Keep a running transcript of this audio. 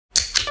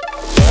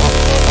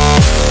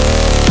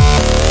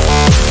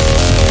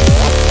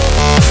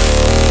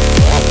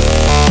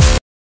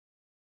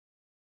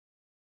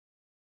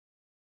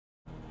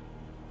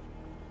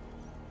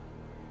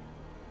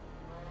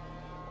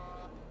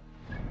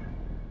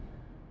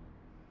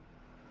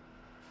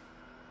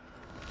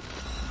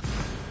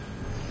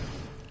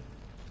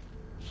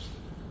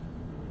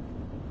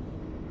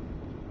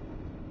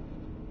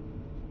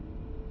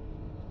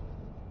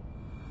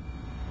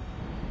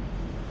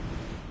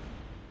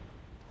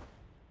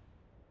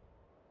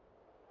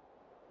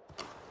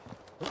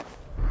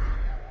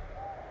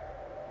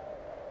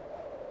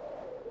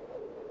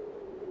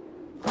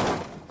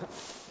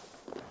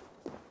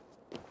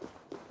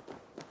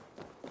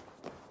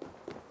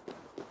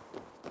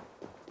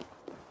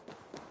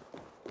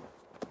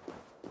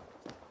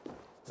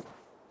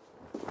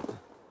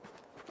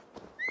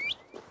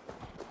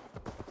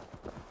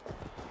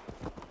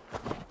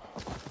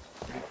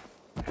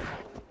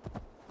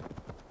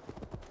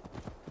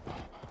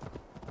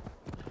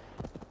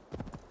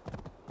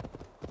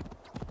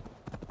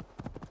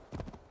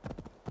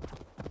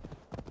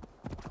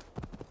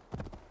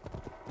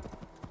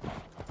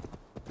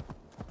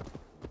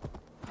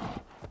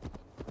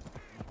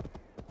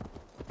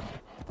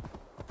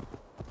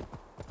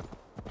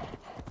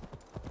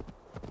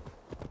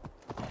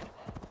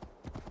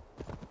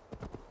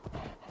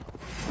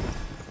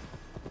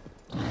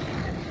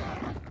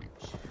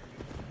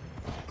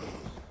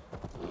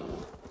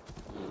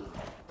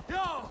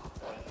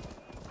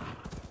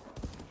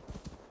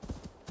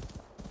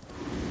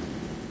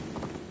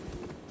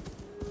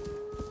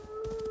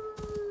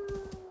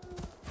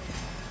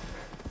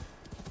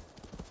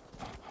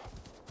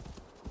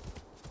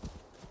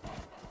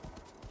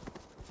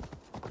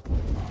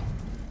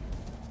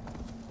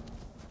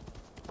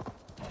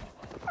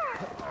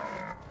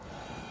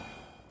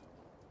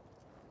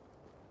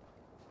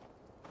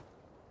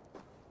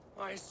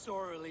I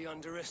sorely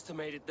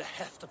underestimated the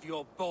heft of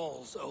your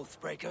balls,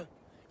 Oathbreaker.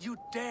 You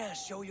dare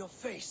show your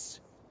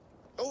face.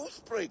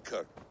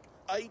 Oathbreaker,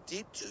 I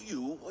did to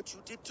you what you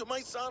did to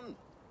my son.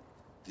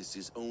 This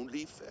is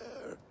only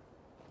fair.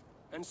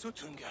 And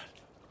Sutunga,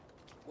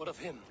 what of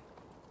him?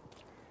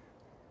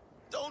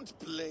 Don't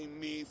blame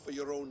me for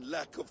your own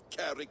lack of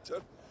character.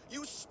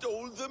 You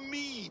stole the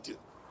mead.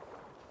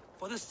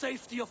 For the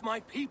safety of my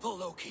people,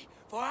 Loki.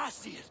 For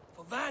Aesir,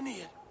 for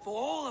Vanir, for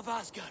all of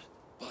Asgard.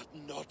 But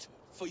not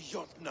for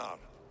Jotnar.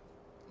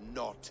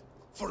 Not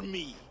for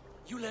me.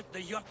 You let the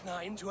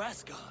Jotnar into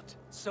Asgard.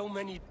 So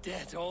many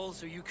dead, all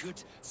so you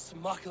could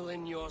smuggle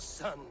in your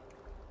son.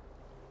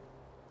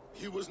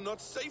 He was not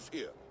safe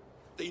here.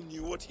 They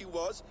knew what he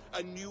was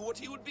and knew what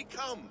he would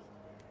become.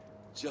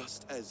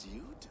 Just as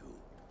you do.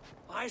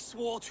 I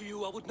swore to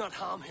you I would not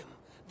harm him.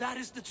 That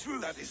is the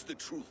truth. That is the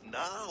truth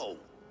now.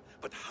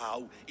 But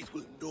how it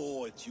will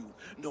gnaw at you,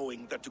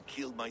 knowing that to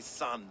kill my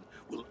son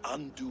will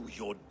undo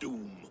your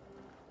doom.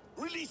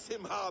 Release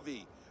him,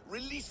 Harvey.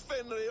 Release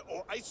Fenrir,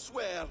 or I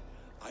swear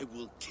I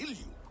will kill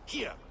you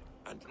here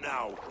and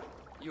now.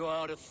 You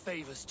are out of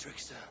favors,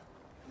 trickster.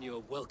 And you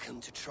are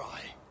welcome to try.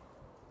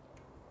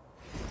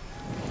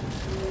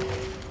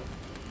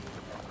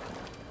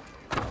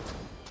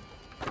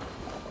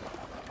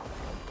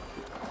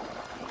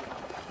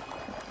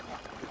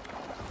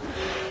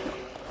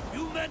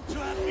 You meant to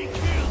have me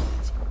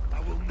killed. I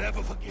will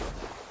never forgive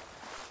that.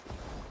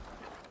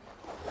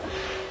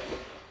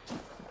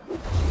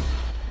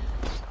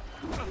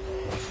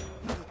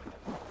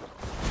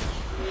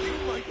 You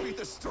might be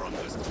the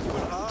strongest,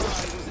 but I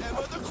was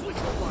ever the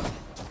quicker one.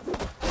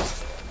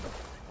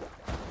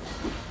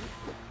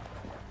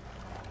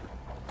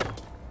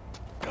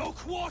 No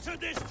quarter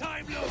this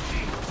time,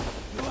 Loki!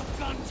 You have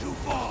gone too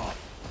far!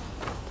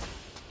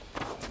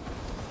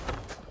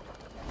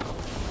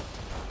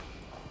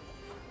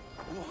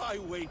 Why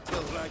wait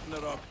till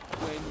Ragnarok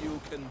when you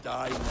can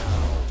die now?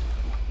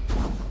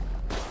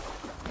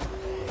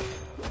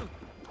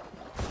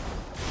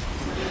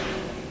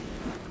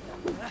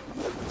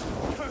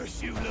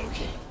 Curse you,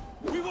 Loki!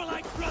 We were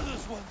like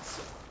brothers once!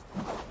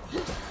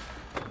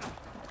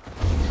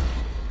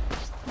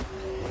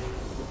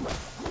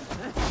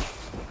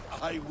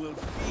 I will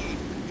feed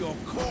your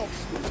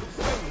corpse to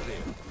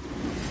Fenrir.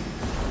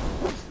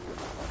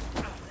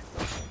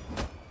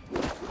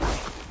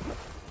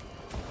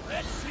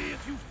 Let's see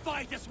if you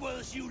fight as well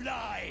as you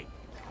lie!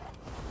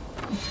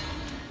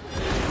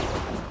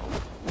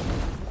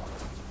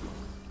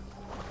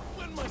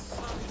 When my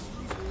son is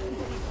loose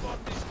from his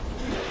bondage,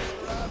 he will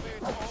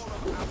ravage all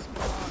of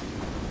Asgard.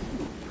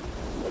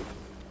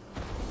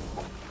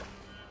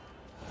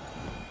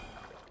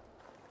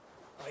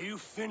 Are you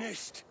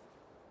finished?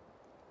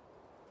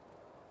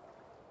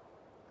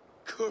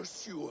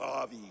 Curse you,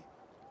 Harvey.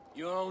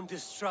 Your own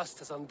distrust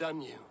has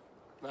undone you.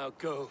 Now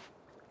go.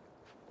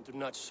 And do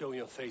not show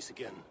your face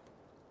again.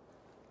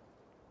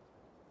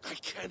 I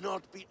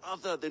cannot be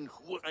other than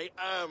who I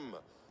am.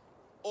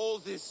 All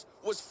this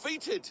was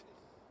fated.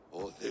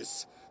 All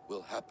this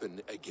will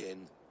happen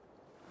again.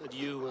 But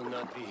you will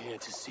not be here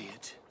to see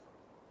it.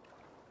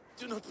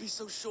 Do not be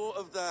so sure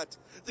of that.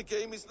 The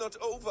game is not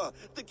over.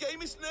 The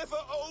game is never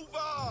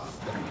over!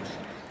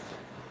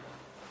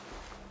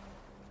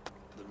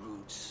 The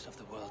roots of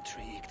the world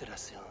tree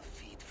Yggdrasil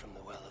feed from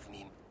the well of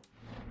Mim.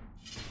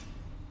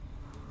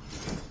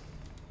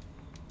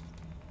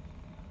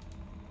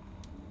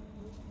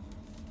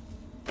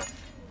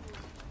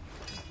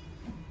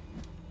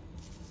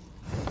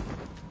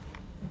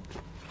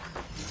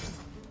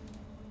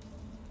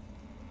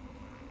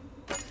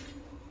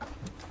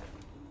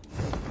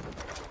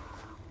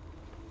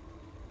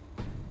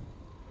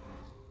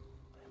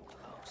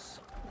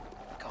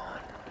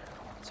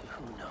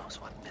 Who knows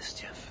what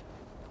mischief?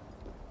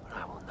 But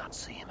I will not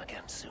see him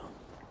again soon.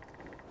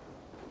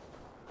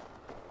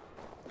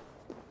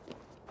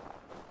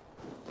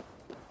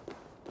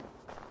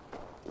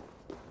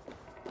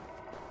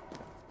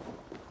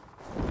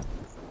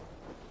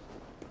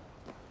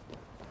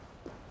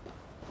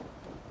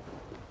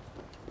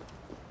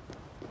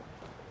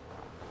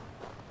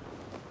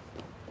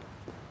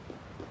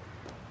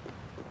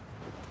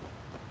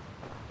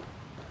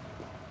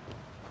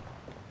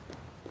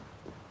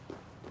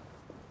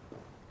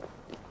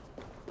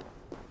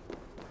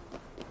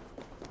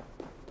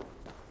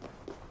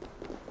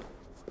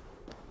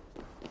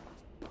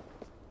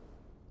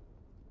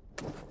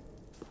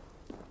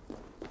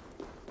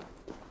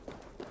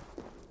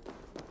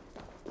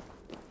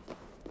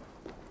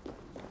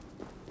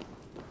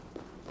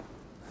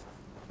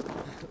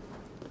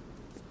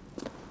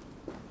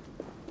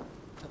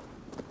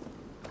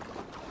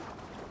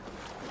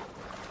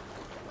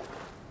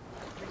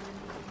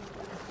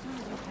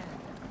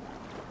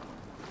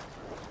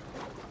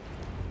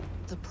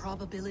 The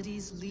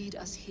probabilities lead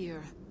us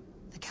here.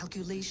 The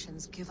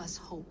calculations give us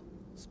hope.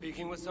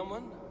 Speaking with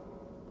someone?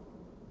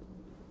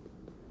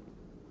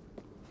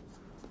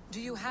 Do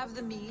you have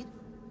the mead?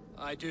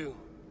 I do.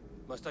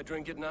 Must I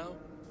drink it now?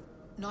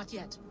 Not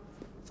yet.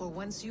 For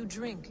once you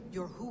drink,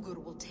 your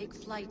Hugur will take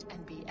flight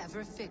and be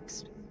ever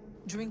fixed.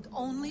 Drink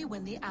only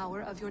when the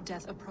hour of your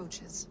death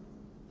approaches.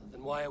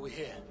 Then why are we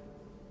here?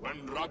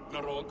 When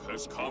Ragnarok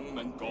has come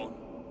and gone,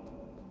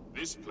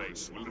 this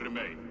place will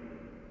remain.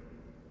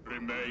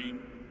 Remain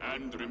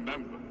and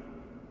remember.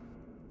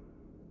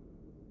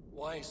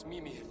 Wise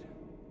Mimir,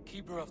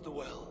 keeper of the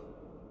well,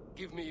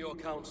 give me your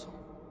counsel.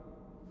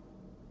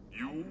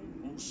 You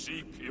who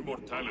seek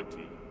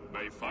immortality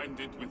may find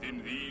it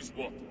within these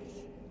waters.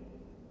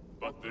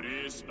 But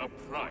there is a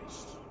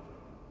price.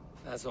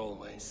 As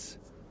always.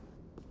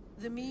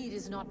 The mead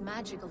is not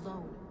magic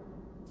alone.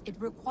 It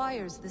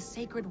requires the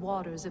sacred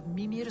waters of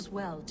Mimir's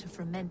well to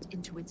ferment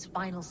into its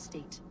final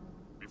state.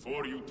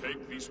 Before you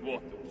take these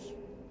waters,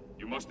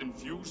 you must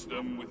infuse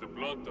them with the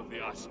blood of the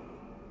Asa.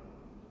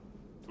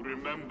 To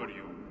remember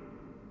you,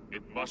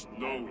 it must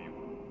know you.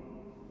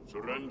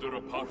 Surrender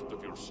a part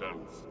of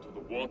yourself to the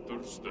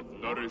waters that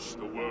nourish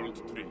the World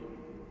Tree.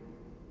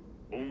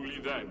 Only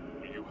then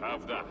will you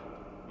have that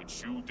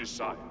which you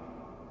desire.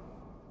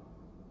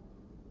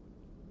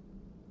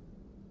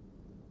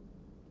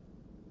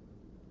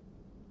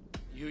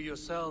 You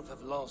yourself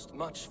have lost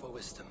much for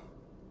wisdom.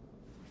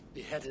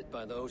 Beheaded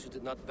by those who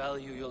did not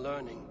value your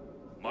learning.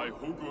 My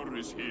Hugur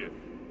is here.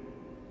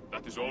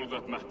 That is all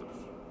that matters.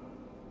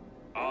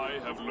 I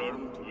have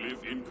learned to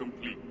live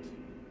incomplete,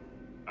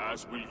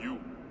 as will you.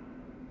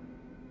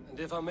 And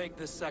if I make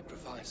this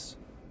sacrifice,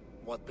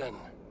 what then?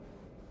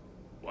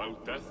 While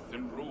death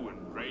and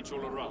ruin rage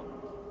all around,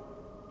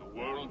 the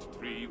World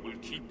Tree will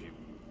keep you.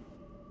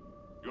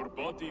 Your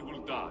body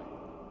will die,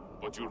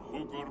 but your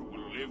Hugur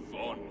will live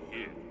on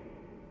here.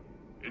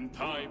 In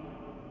time,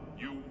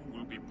 you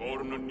will be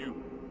born anew,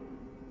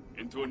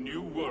 into a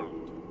new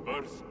world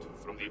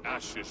birthed from the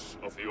ashes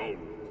of the old.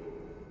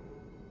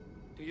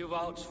 Do you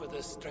vouch for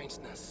this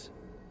strangeness?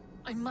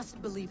 I must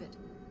believe it,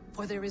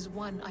 for there is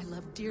one I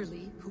love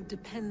dearly who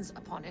depends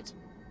upon it.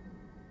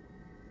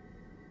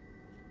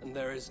 And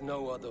there is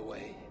no other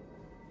way.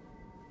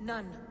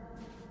 None.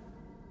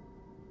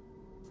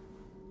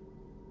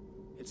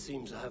 It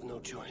seems I have no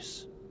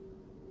choice.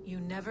 You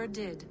never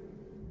did.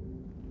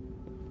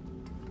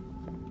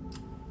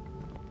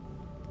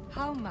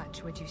 How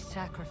much would you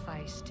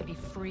sacrifice to be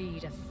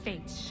freed of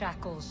fate's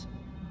shackles?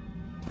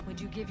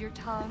 Would you give your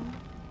tongue,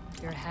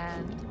 your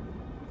hand,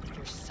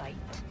 your sight?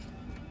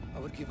 I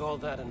would give all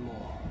that and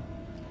more.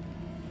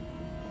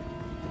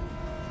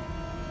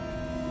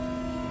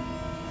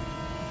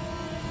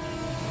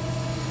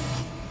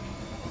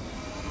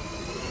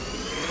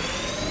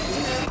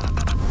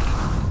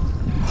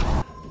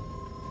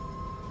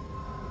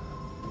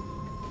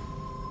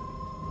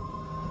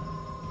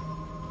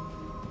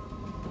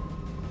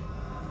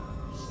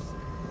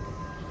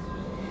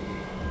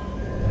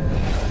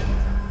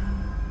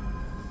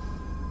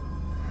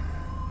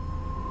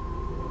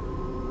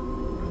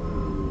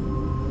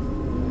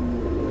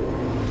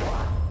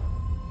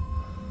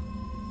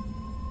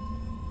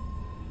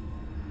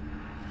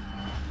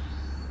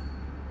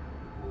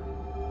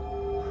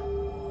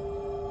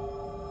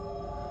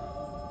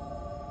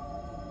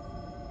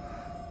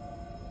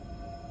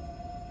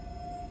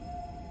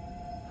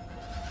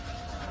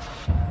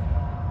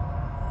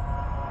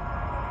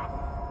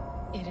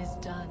 It is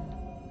done.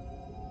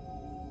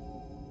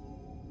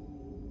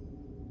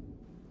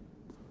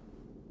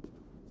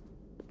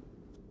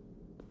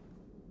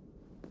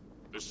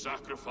 The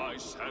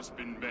sacrifice has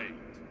been made.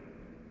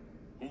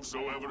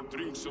 Whosoever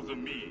drinks of the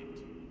mead,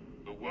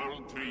 the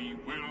World Tree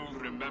will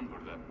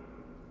remember them.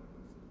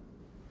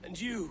 And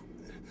you?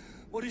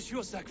 What is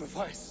your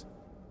sacrifice?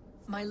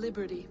 My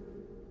liberty.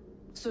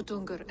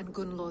 Suttungr and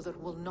Gunnlóðr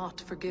will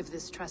not forgive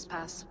this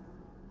trespass.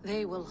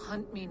 They will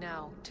hunt me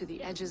now to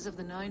the edges of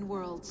the 9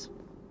 worlds.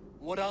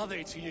 What are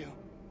they to you?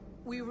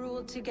 We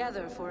ruled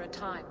together for a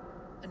time,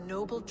 a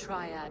noble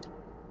triad,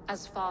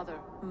 as father,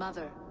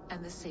 mother,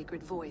 and the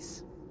sacred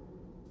voice.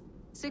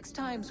 6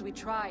 times we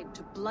tried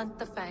to blunt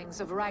the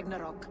fangs of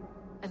Ragnarok,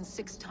 and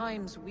 6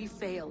 times we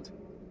failed.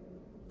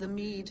 The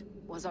mead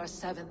was our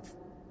 7th.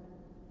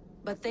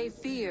 But they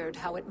feared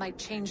how it might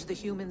change the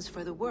humans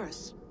for the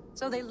worse,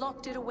 so they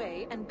locked it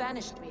away and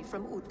banished me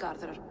from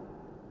Utgardr.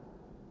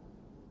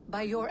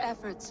 By your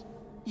efforts,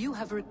 you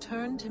have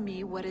returned to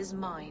me what is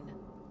mine.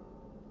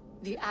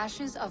 The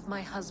ashes of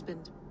my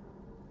husband.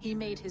 He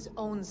made his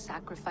own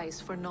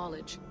sacrifice for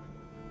knowledge.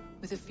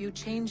 With a few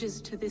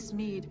changes to this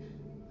mead,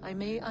 I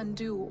may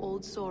undo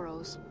old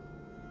sorrows.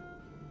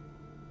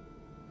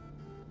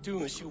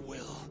 Do as you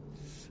will.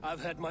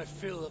 I've had my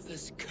fill of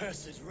this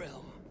cursed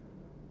realm.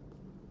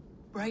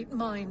 Bright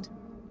mind,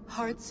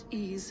 heart's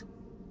ease.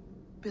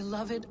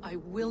 Beloved, I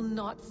will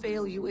not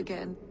fail you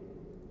again.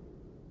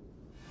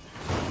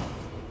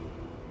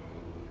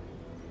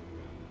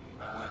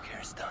 My work here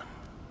is done.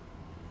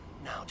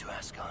 Now to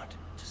Asgard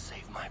to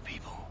save my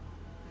people.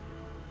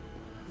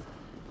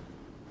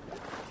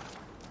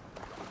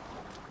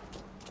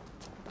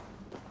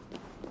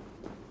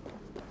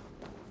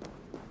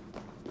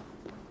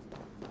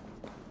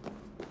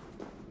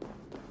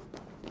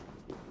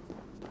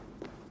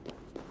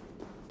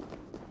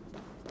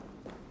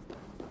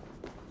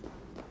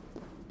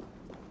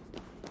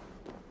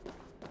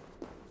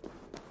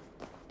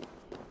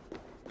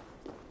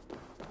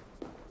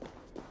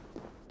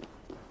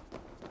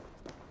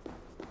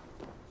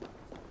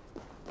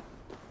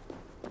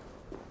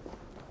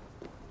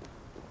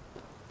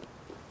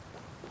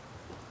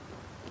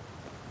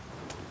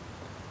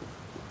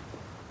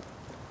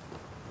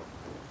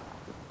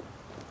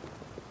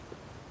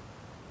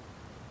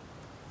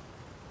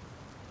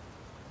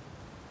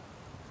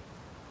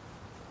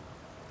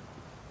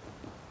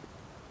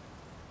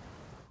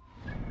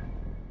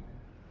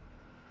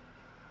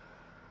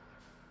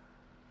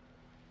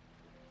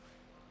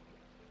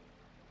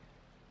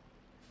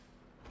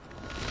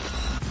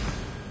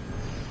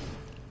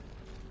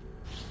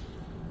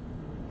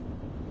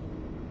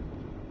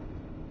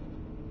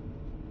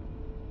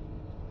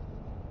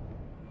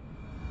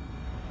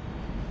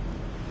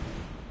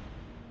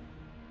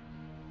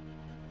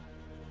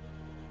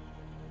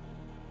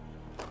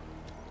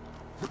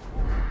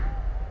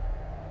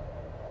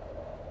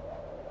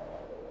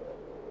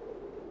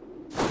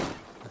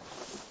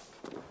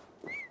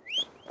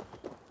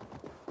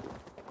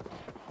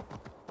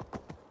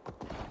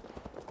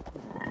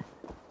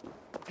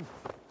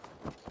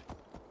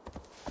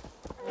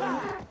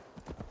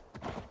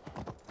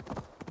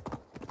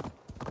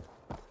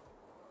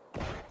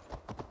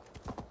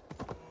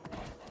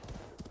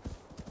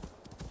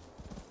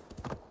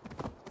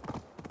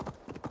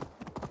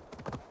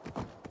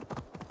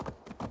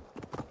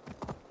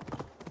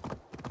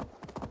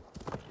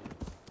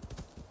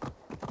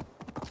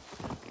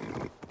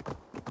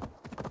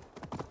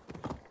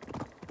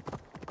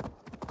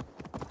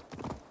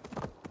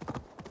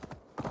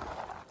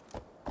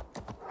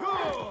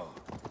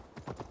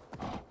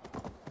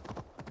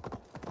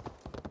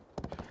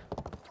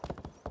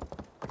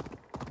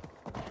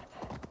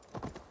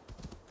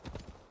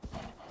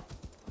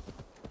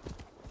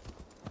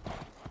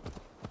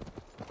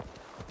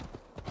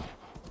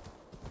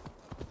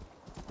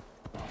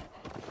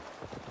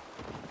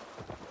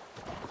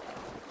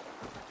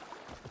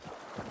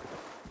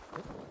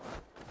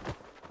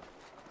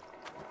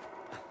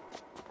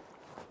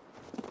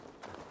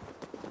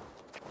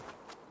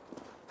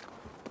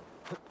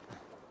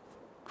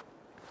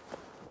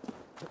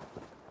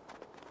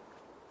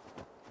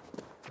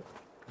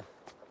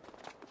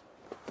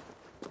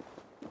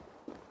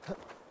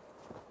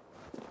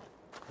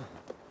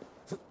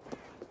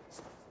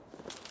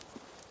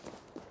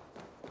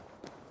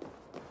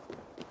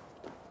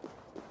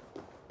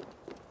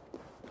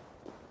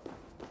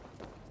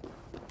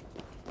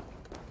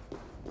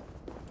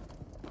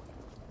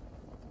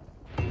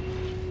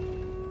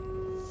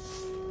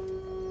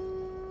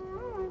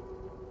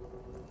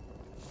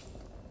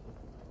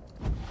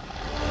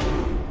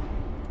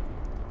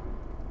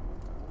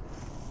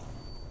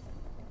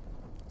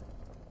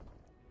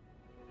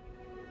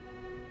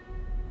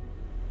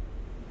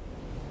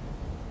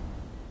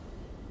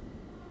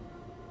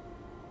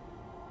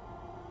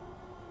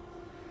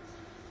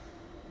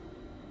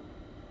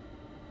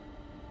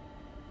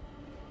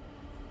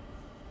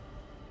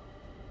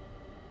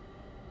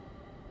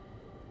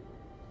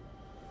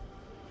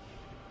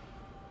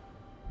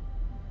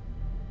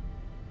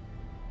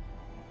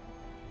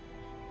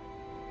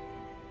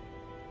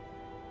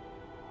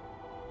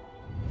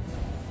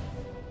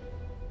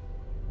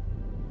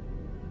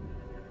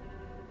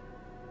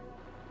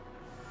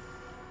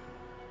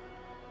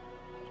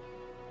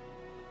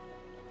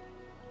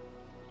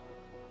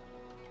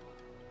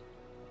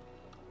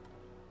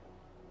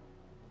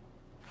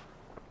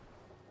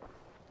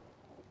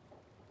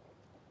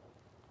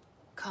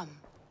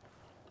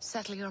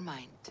 Settle your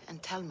mind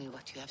and tell me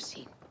what you have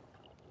seen.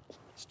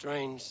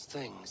 Strange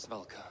things,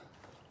 Valka.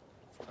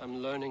 I'm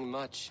learning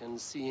much and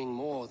seeing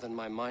more than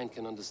my mind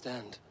can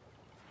understand.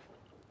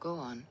 Go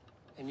on.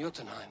 In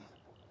Jotunheim,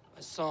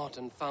 I sought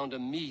and found a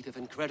mead of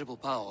incredible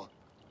power.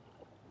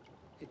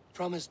 It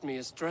promised me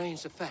a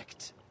strange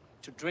effect.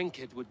 To drink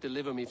it would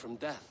deliver me from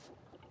death,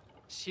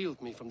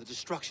 shield me from the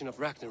destruction of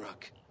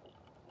Ragnarok.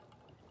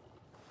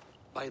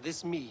 By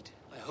this mead,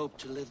 I hope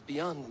to live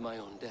beyond my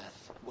own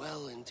death,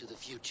 well into the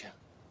future.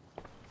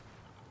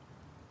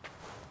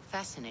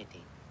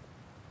 Fascinating.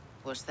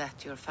 Was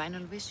that your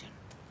final vision?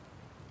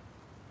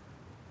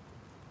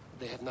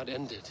 They have not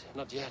ended,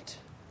 not yet.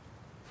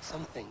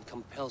 Something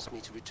compels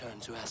me to return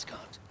to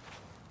Asgard.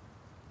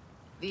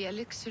 The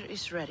elixir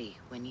is ready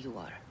when you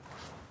are.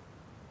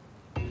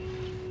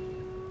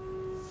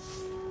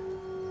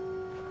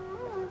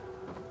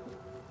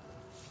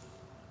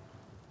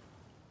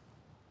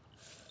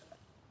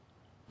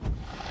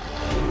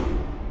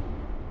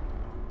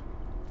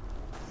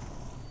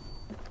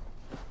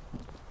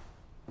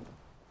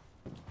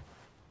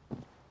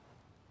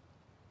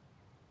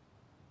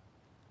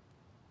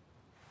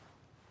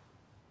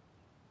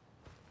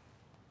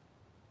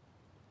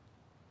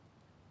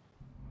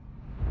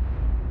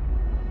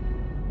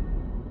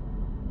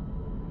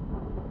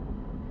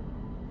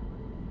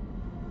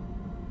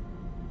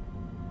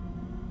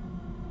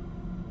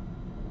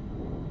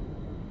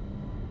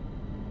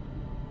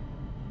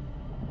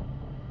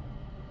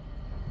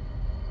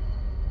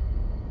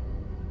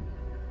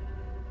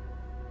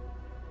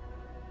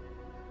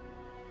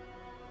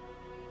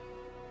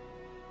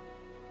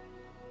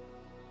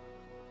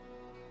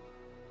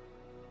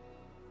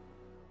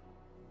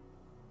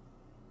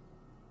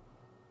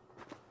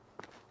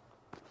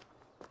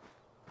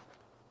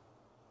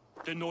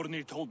 The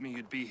Nornir told me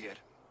you'd be here.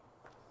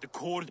 The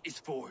cord is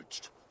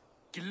forged.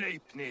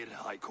 Gleipnir,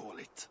 I call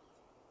it.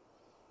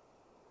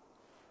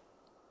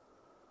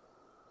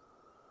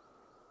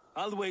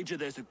 I'll wager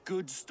there's a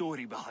good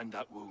story behind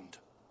that wound.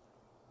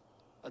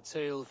 A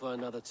tale for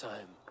another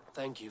time.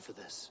 Thank you for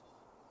this.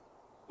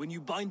 When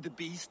you bind the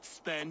beast,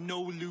 spare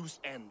no loose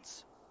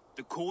ends.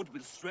 The cord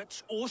will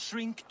stretch or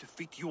shrink to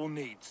fit your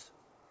needs.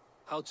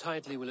 How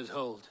tightly will it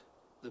hold?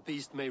 The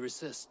beast may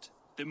resist.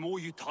 The more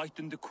you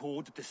tighten the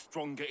cord, the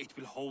stronger it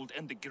will hold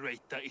and the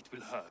greater it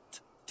will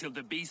hurt, till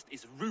the beast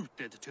is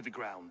rooted to the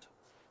ground.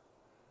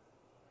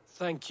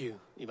 Thank you,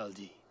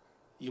 Ivaldi.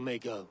 You may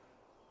go.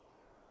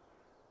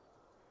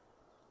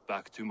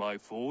 Back to my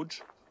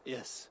forge?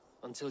 Yes,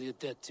 until your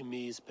debt to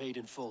me is paid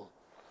in full.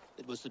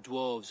 It was the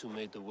dwarves who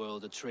made the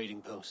world a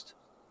trading post.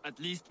 At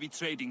least we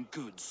trade in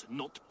goods,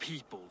 not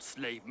people,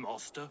 slave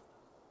master.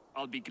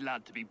 I'll be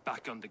glad to be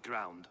back on the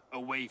ground,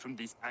 away from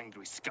these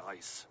angry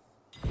skies.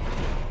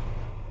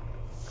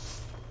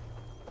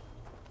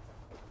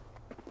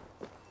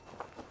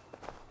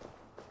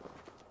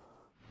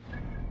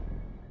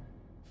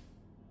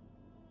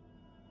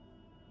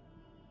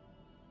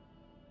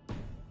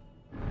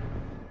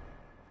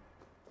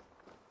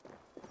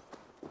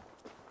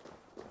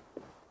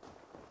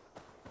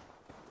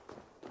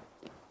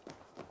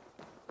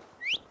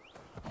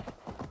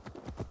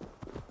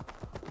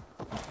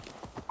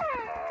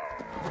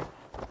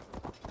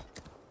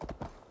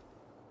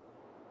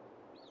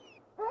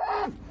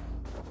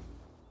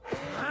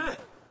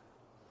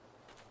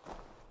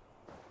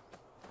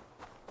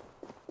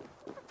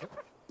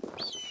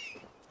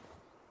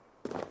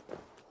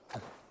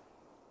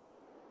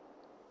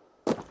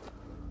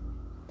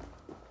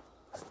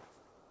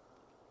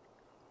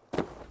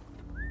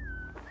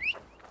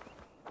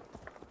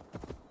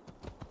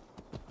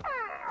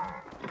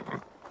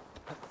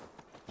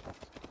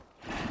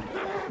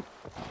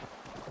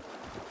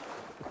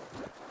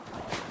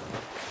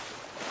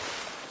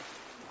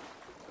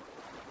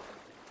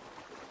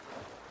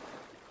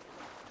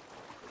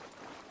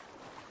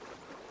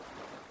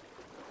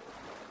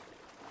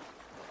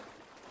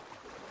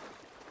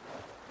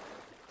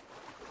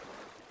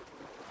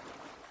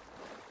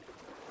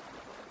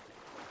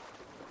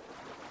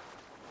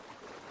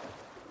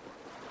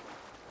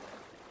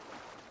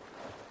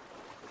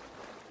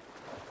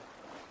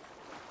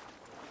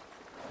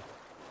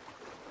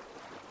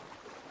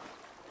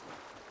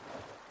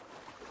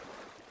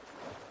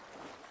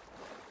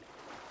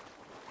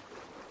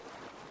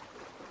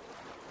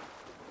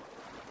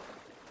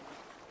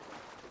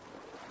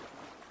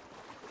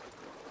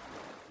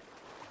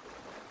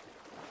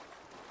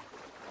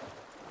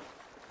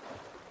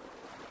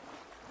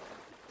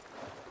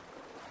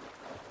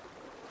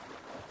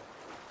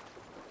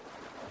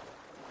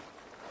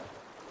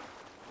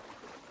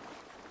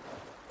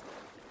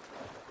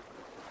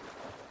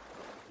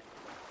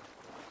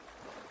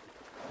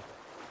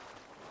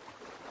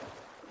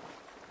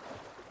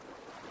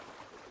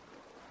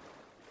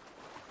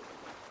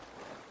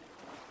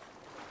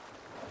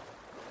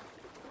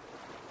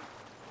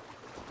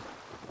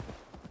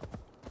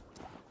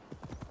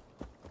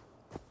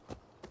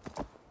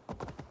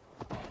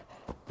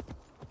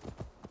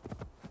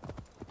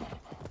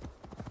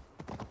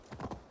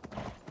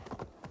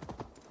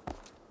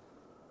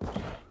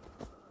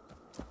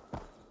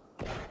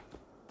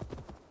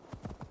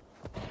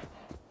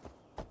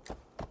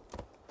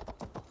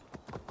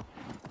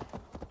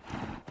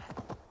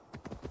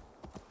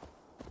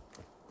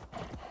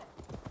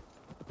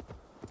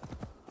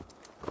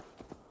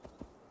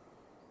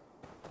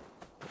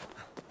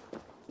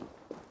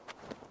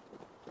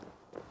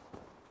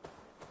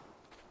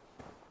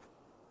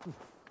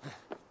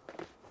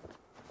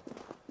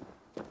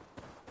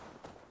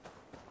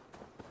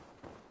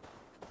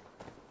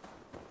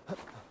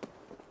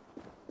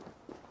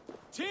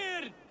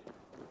 Tyr!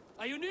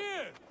 Are you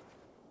near?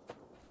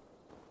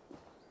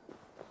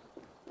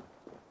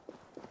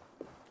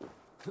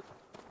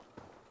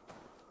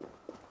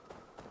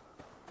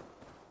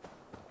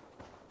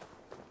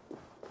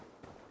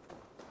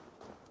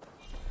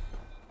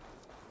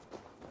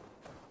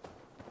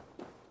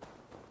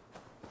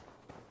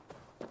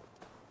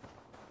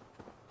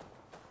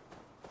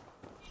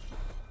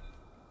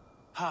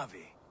 Javi,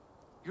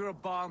 you're a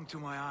balm to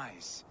my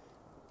eyes.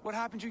 What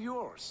happened to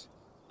yours?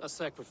 A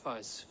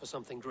sacrifice for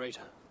something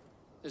greater.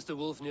 Is the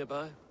wolf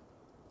nearby?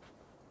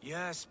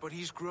 Yes, but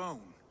he's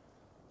grown.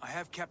 I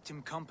have kept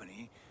him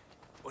company,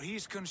 but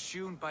he's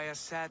consumed by a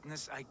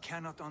sadness I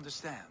cannot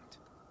understand.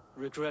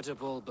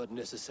 Regrettable, but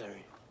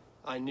necessary.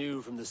 I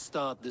knew from the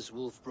start this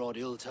wolf brought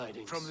ill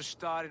tidings. From the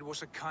start it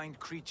was a kind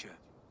creature.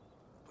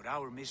 But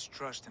our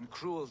mistrust and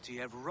cruelty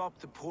have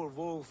robbed the poor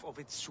wolf of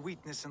its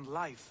sweetness and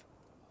life.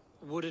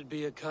 Would it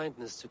be a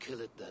kindness to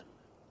kill it, then?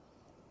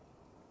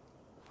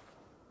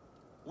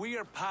 We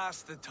are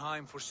past the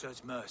time for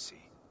such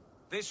mercy.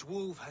 This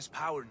wolf has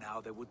power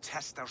now that would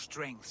test our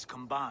strengths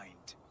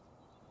combined.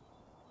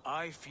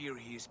 I fear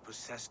he is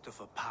possessed of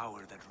a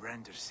power that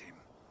renders him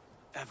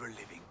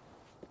ever-living.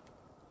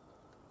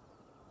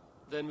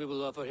 Then we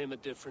will offer him a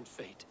different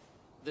fate.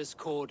 This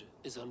cord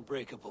is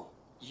unbreakable.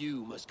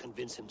 You must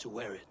convince him to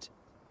wear it.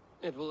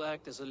 It will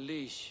act as a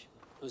leash,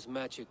 whose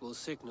magic will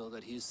signal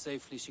that he is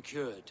safely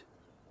secured.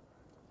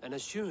 An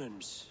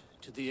assurance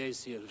to the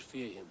Aesir who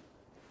fear him.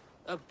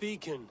 A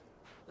beacon,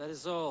 that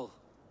is all.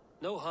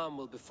 No harm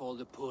will befall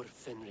the poor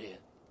Fenrir.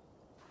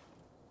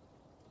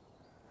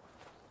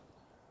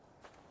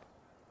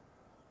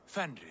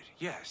 Fenrir,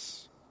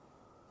 yes.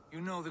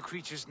 You know the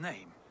creature's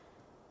name.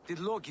 Did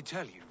Loki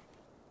tell you?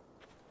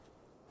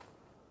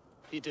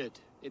 He did.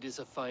 It is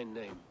a fine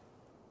name.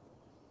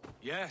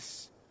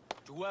 Yes.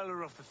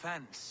 Dweller of the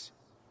Fens.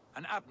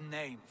 An apt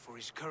name for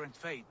his current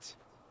fate.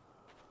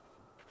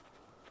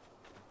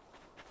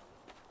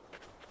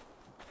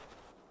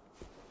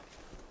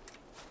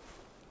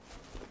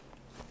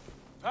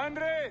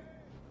 Fenrir!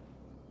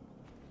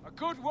 A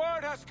good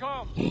word has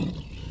come!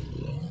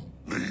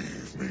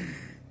 Leave me.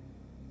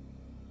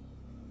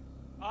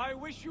 I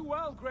wish you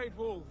well, Great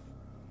Wolf.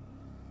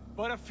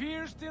 But a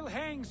fear still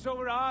hangs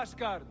over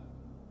Asgard.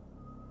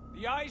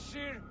 The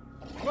Aesir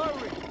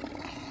worry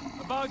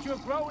about your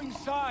growing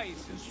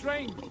size and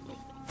strength.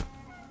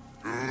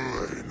 Do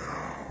they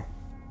now?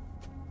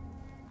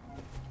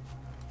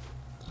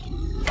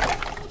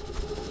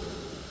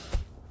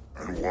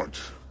 And what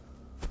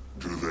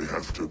do they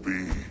have to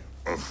be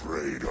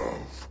afraid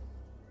of,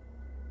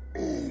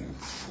 old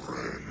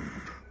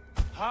friend?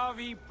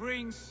 Javi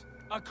brings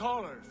a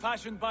collar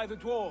fashioned by the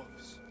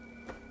dwarves.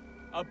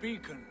 A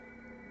beacon,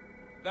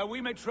 that we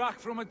may track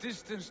from a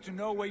distance to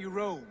know where you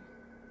roam.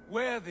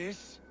 Wear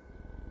this,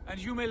 and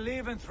you may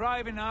live and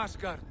thrive in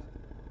Asgard,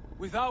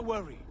 without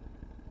worry.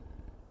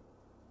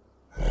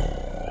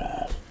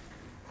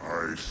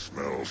 I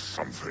smell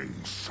something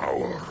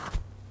sour.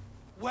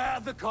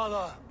 Wear the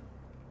collar!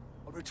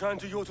 Or return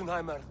to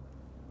Jotunheimer.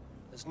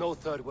 There's no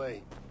third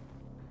way.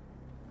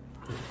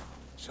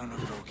 Son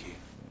of Loki,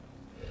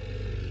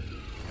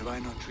 have I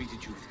not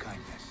treated you with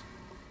kindness?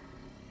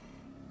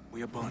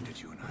 We are bonded,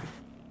 you and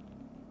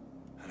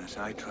I. And as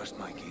I trust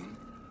my king,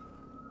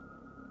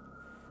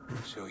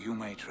 so you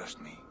may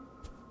trust me.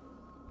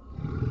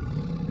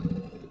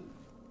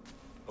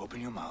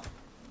 Open your mouth.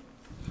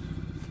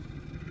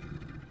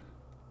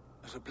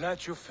 As a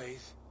pledge of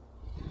faith,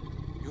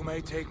 you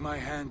may take my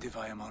hand if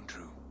I am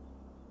untrue.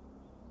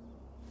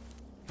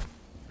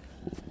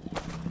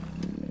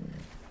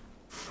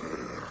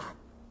 Fair.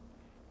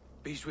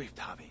 Be swift,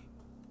 Javi.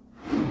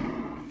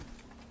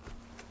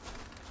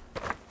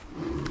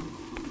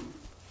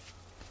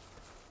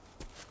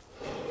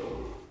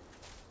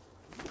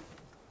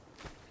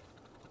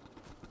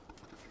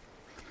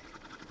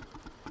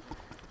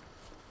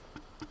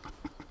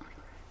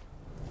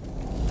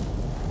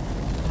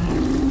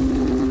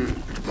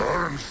 It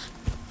burns.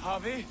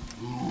 Javi?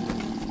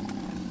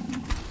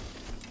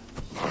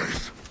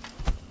 Nice.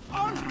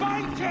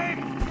 Unbind him!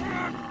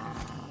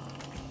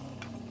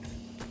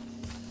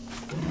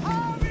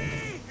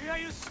 Javi! Here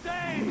you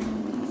stay,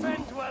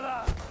 Fen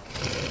Dweller!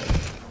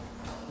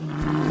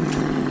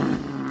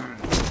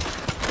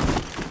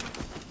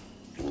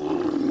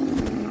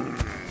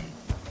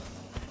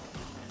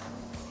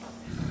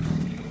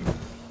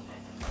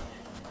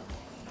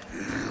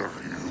 Here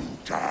you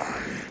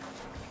die.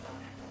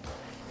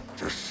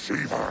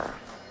 Deceiver.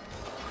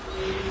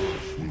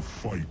 Wolves will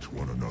fight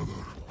one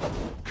another,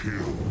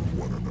 kill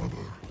one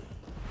another.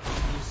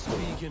 You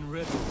speak in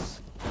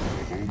riddles.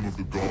 The home of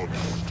the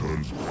gods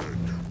turns red.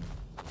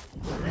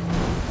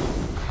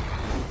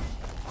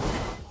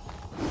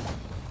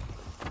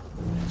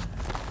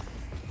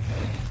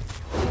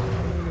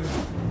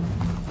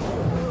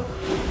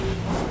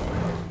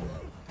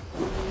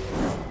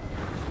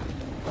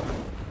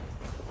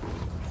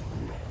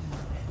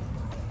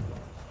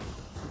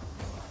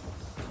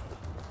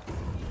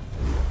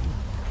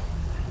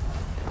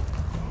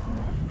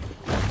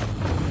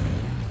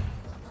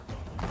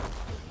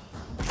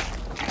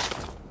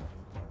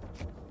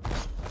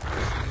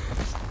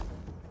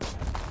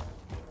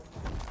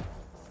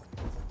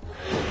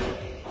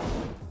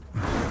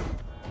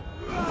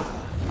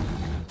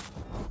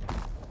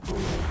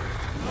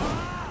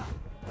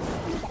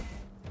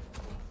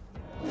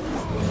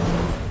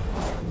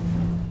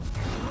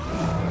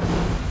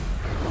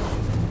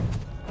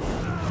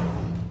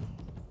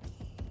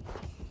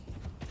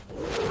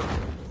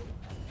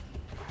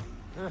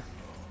 Maybe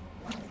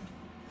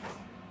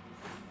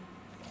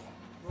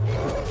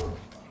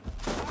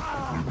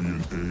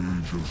an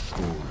age of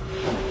storm.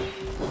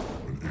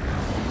 An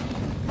age of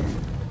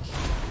wounds.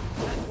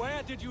 And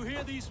where did you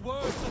hear these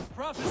words of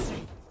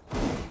prophecy?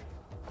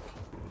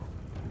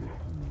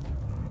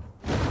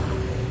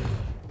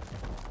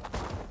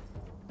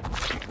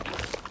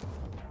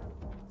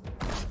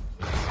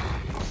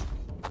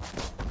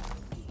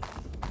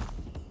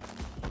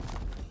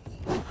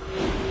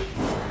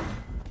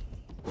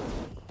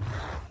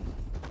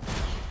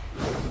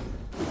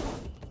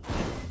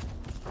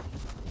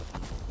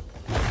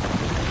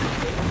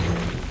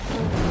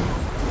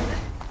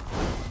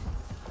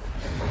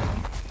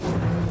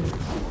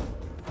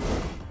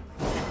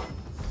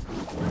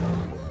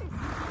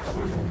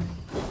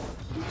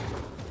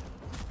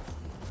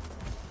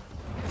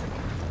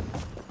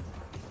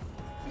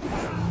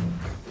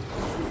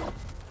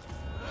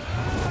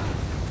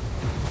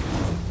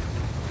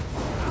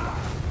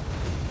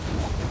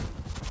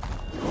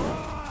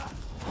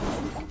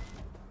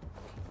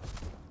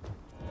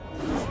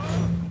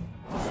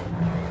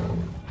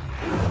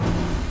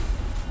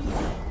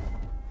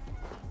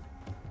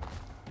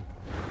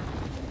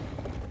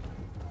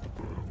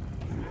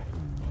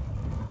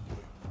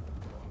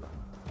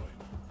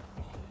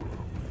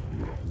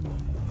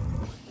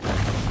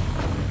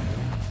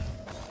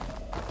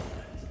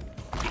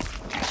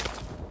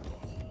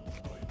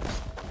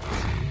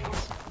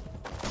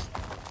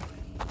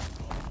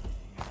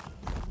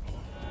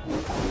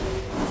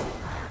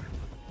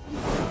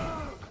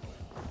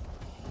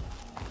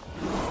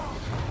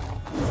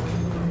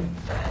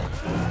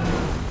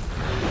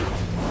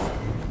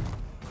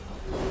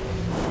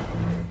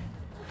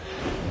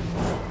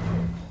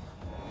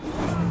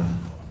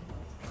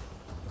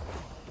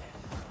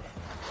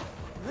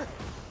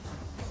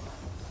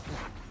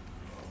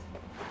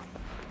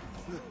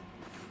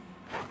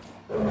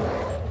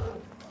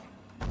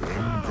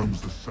 Then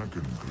comes the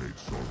second great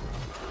sorrow.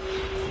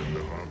 When the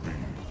Havi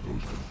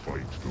goes to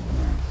fight the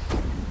wolf.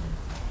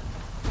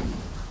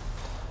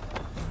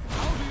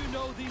 How do you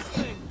know these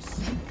things?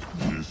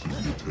 This is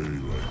the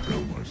tale I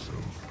tell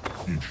myself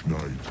each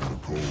night in the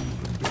cold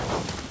and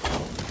dark.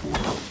 Before I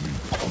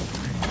sleep, I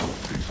dream of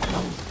tasting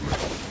your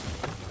flesh.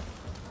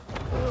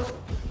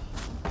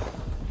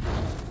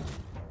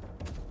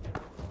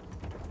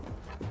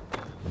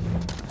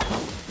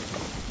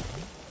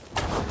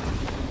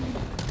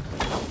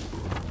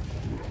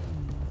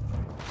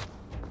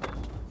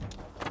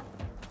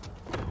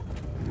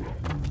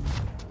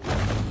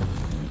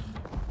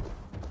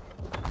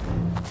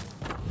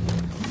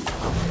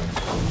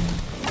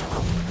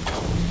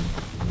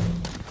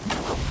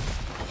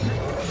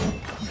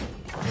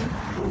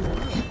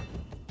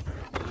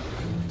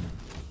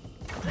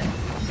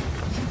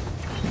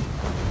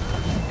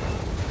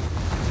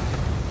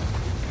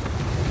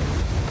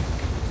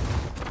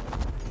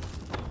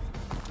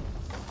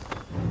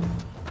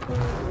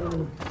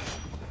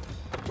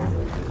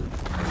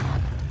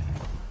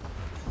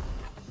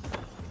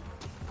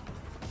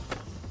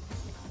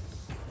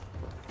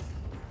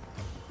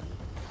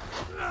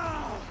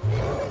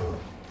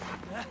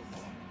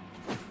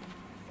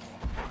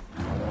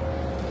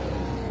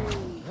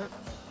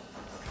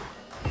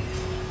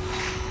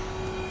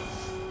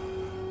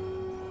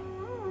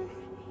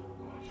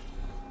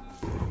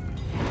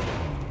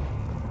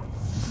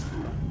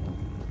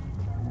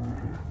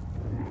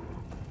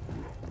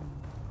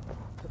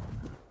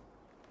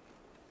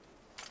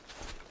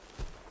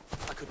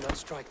 I could not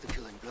strike the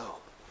killing blow.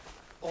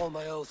 All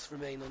my oaths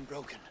remain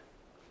unbroken.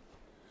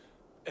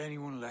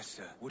 Anyone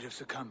lesser would have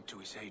succumbed to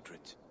his hatred.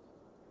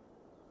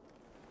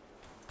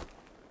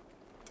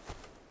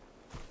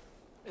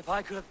 If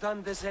I could have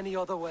done this any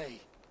other way.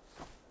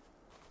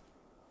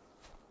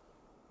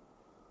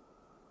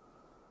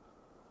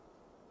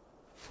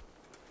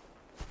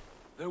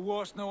 There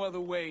was no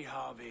other way,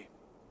 Harvey.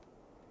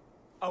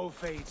 Our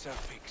fates are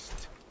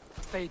fixed.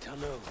 Fate, I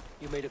know.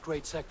 You made a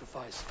great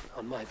sacrifice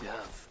on my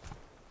behalf.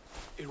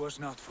 It was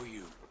not for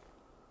you.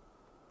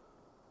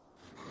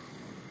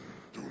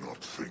 Do not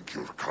think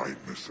your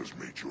kindness has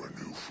made you a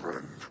new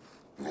friend,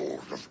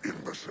 Lord of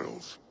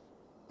Imbeciles.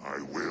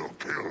 I will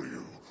kill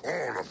you,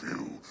 all of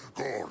you,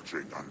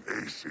 gorging on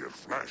Aesir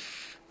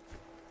flesh.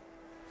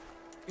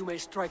 You may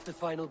strike the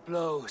final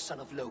blow, son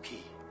of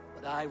Loki.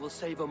 But I will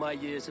savor my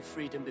years of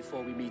freedom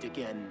before we meet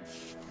again.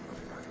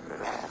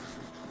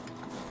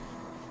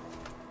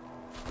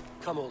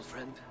 Come, old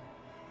friend.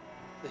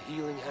 The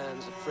healing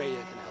hands of Freya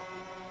can help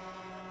me.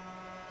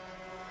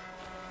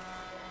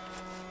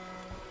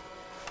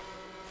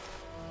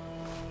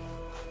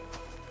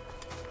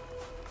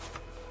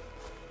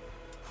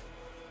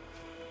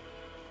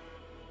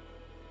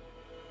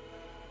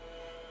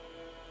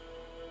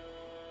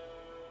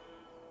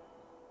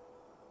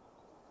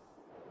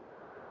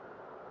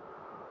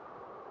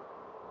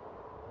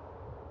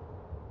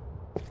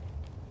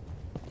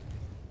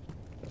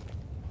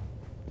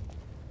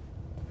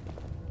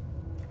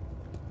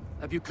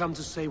 Have you come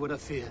to say what I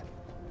fear?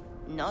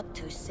 Not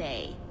to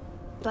say.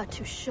 But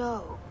to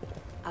show.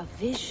 A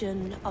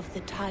vision of the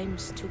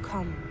times to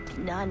come.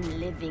 None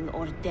living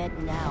or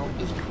dead now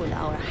equal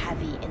our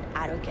heavy in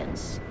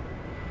arrogance.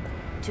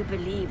 To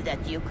believe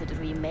that you could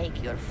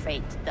remake your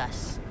fate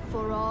thus.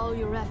 For all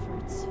your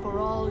efforts, for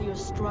all your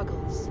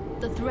struggles,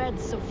 the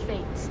threads of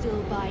fate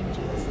still bind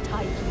you as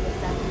tightly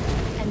as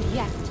ever. And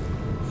yet,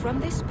 from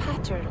this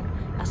pattern,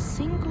 a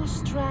single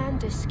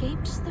strand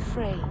escapes the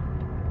fray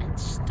and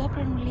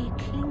stubbornly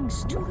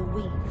clings to the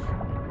weave.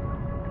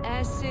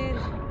 Aesir,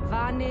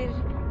 Vanir,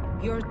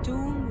 your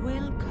doom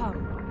will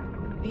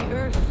come. The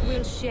earth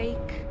will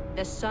shake,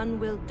 the sun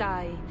will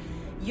die.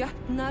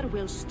 Jötnar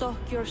will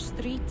stalk your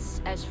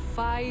streets as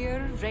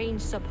fire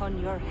rains upon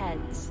your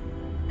heads.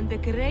 And the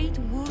great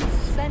wolf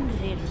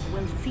Fenrir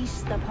will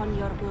feast upon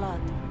your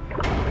blood.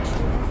 But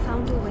you have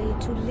found a way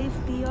to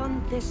live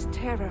beyond this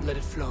terror. Let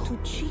it flow. To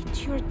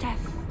cheat your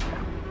death.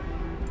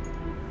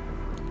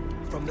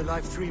 From the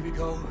life tree we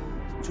go,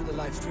 to the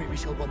life tree we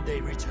shall one day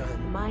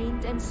return.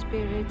 Mind and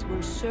spirit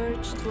will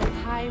surge to a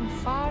time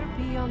far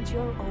beyond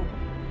your own.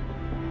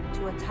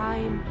 To a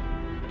time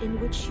in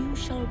which you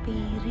shall be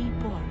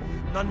reborn.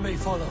 None may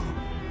follow.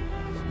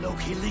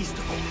 Loki least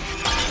of all.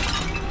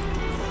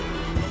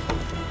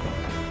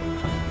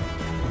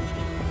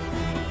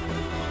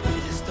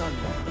 It is done.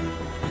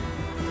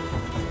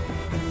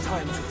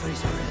 Time to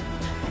face our end.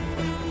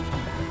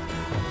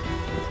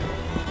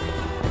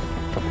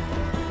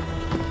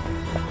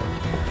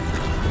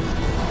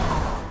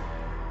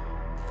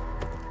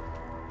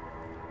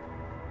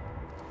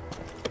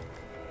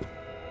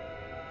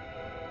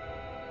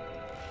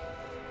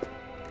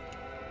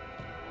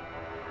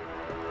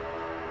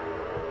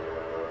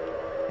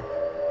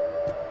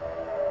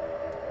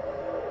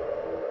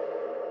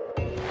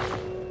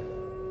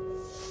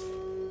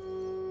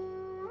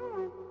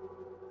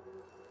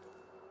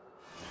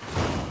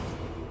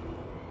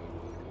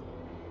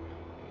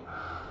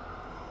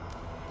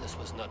 This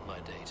was not my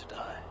day to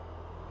die.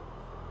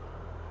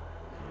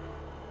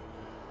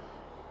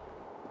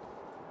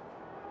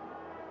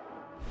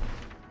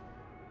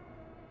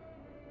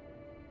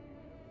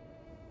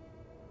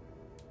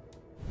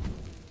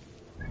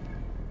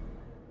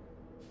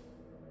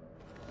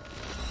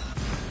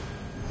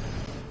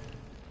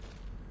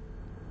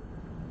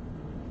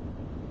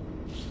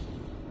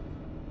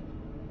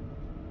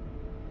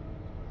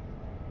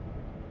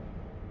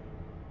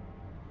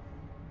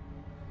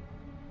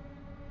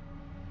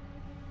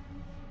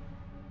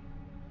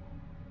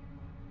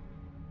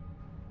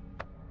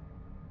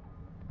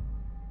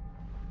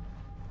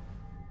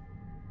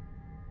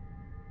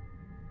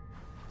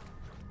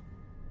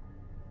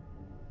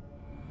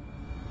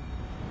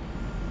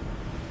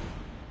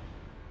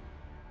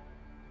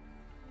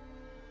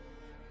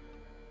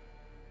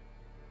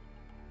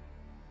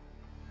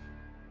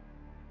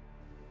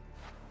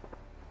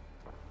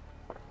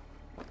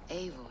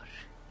 Eivor,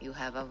 you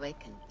have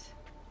awakened.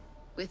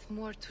 With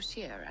more to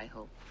share, I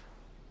hope.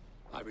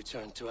 I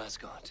returned to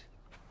Asgard.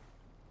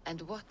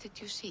 And what did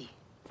you see?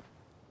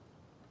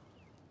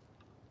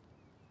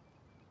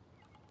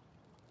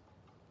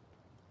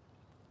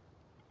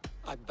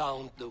 I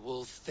bound the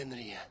wolf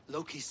Fenrir,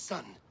 Loki's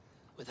son,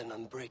 with an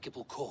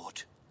unbreakable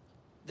cord.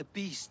 The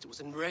beast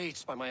was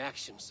enraged by my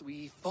actions.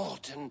 We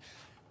fought, and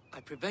I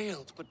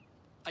prevailed, but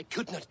I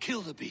could not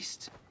kill the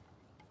beast.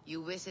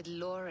 You visit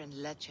lore and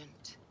legend.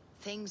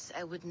 Things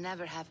I would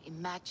never have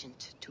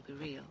imagined to be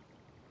real.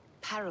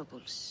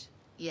 Parables,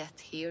 yet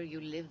here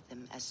you live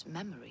them as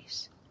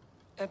memories.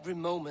 Every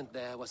moment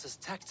there was as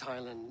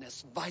tactile and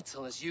as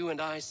vital as you and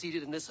I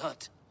seated in this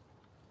hut.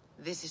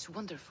 This is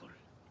wonderful.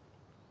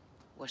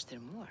 Was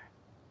there more?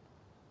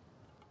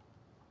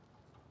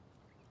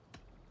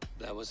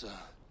 There was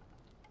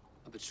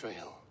a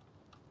betrayal.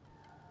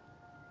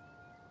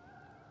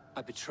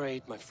 I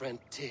betrayed my friend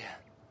Tyr.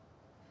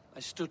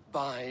 I stood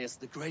by as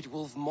the great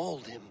wolf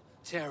mauled him,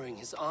 tearing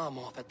his arm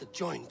off at the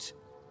joint.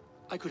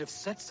 I could have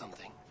said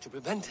something to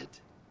prevent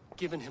it,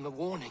 given him a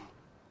warning.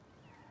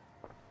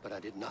 But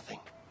I did nothing.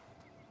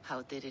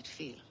 How did it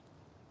feel?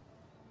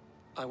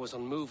 I was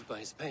unmoved by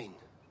his pain.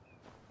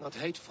 Not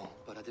hateful,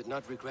 but I did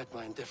not regret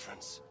my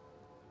indifference.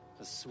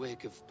 A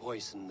swig of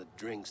poison that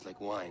drinks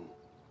like wine.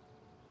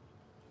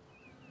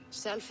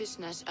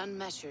 Selfishness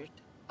unmeasured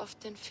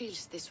often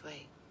feels this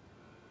way.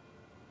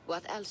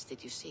 What else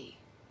did you see?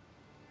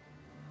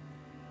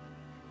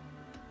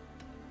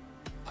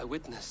 I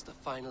witnessed the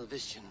final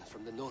vision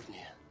from the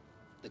Nornir,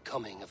 the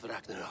coming of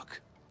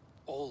Ragnarok.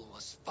 All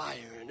was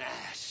fire and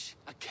ash,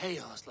 a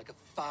chaos like a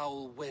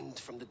foul wind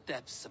from the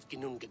depths of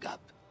Ginnungagap.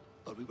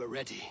 But we were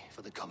ready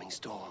for the coming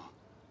storm.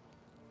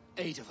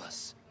 8 of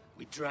us,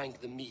 we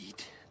drank the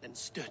mead, then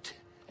stood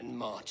and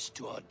marched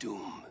to our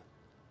doom.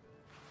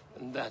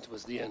 And that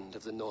was the end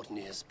of the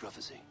Nornir's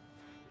prophecy.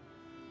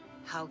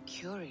 How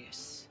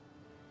curious.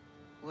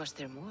 Was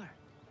there more?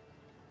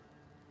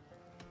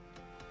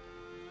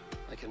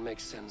 I can make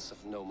sense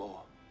of no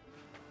more.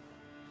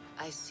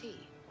 I see.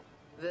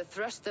 The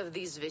thrust of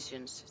these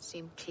visions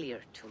seem clear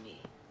to me.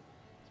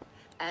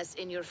 As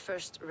in your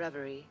first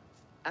reverie,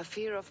 a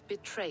fear of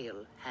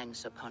betrayal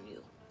hangs upon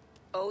you.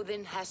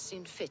 Odin has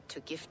seen fit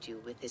to gift you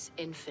with his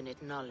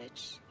infinite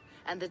knowledge,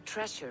 and the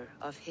treasure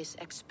of his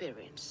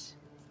experience.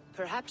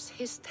 Perhaps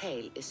his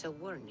tale is a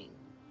warning.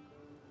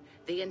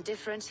 The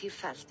indifference he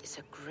felt is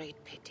a great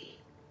pity.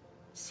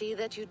 See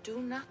that you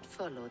do not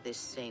follow this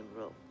same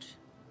road.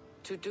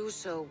 To do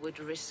so would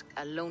risk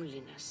a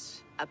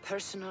loneliness, a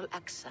personal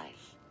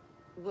exile,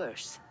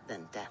 worse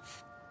than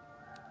death.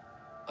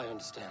 I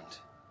understand.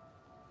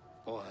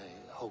 Or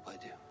I hope I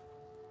do.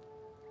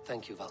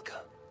 Thank you,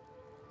 Valka.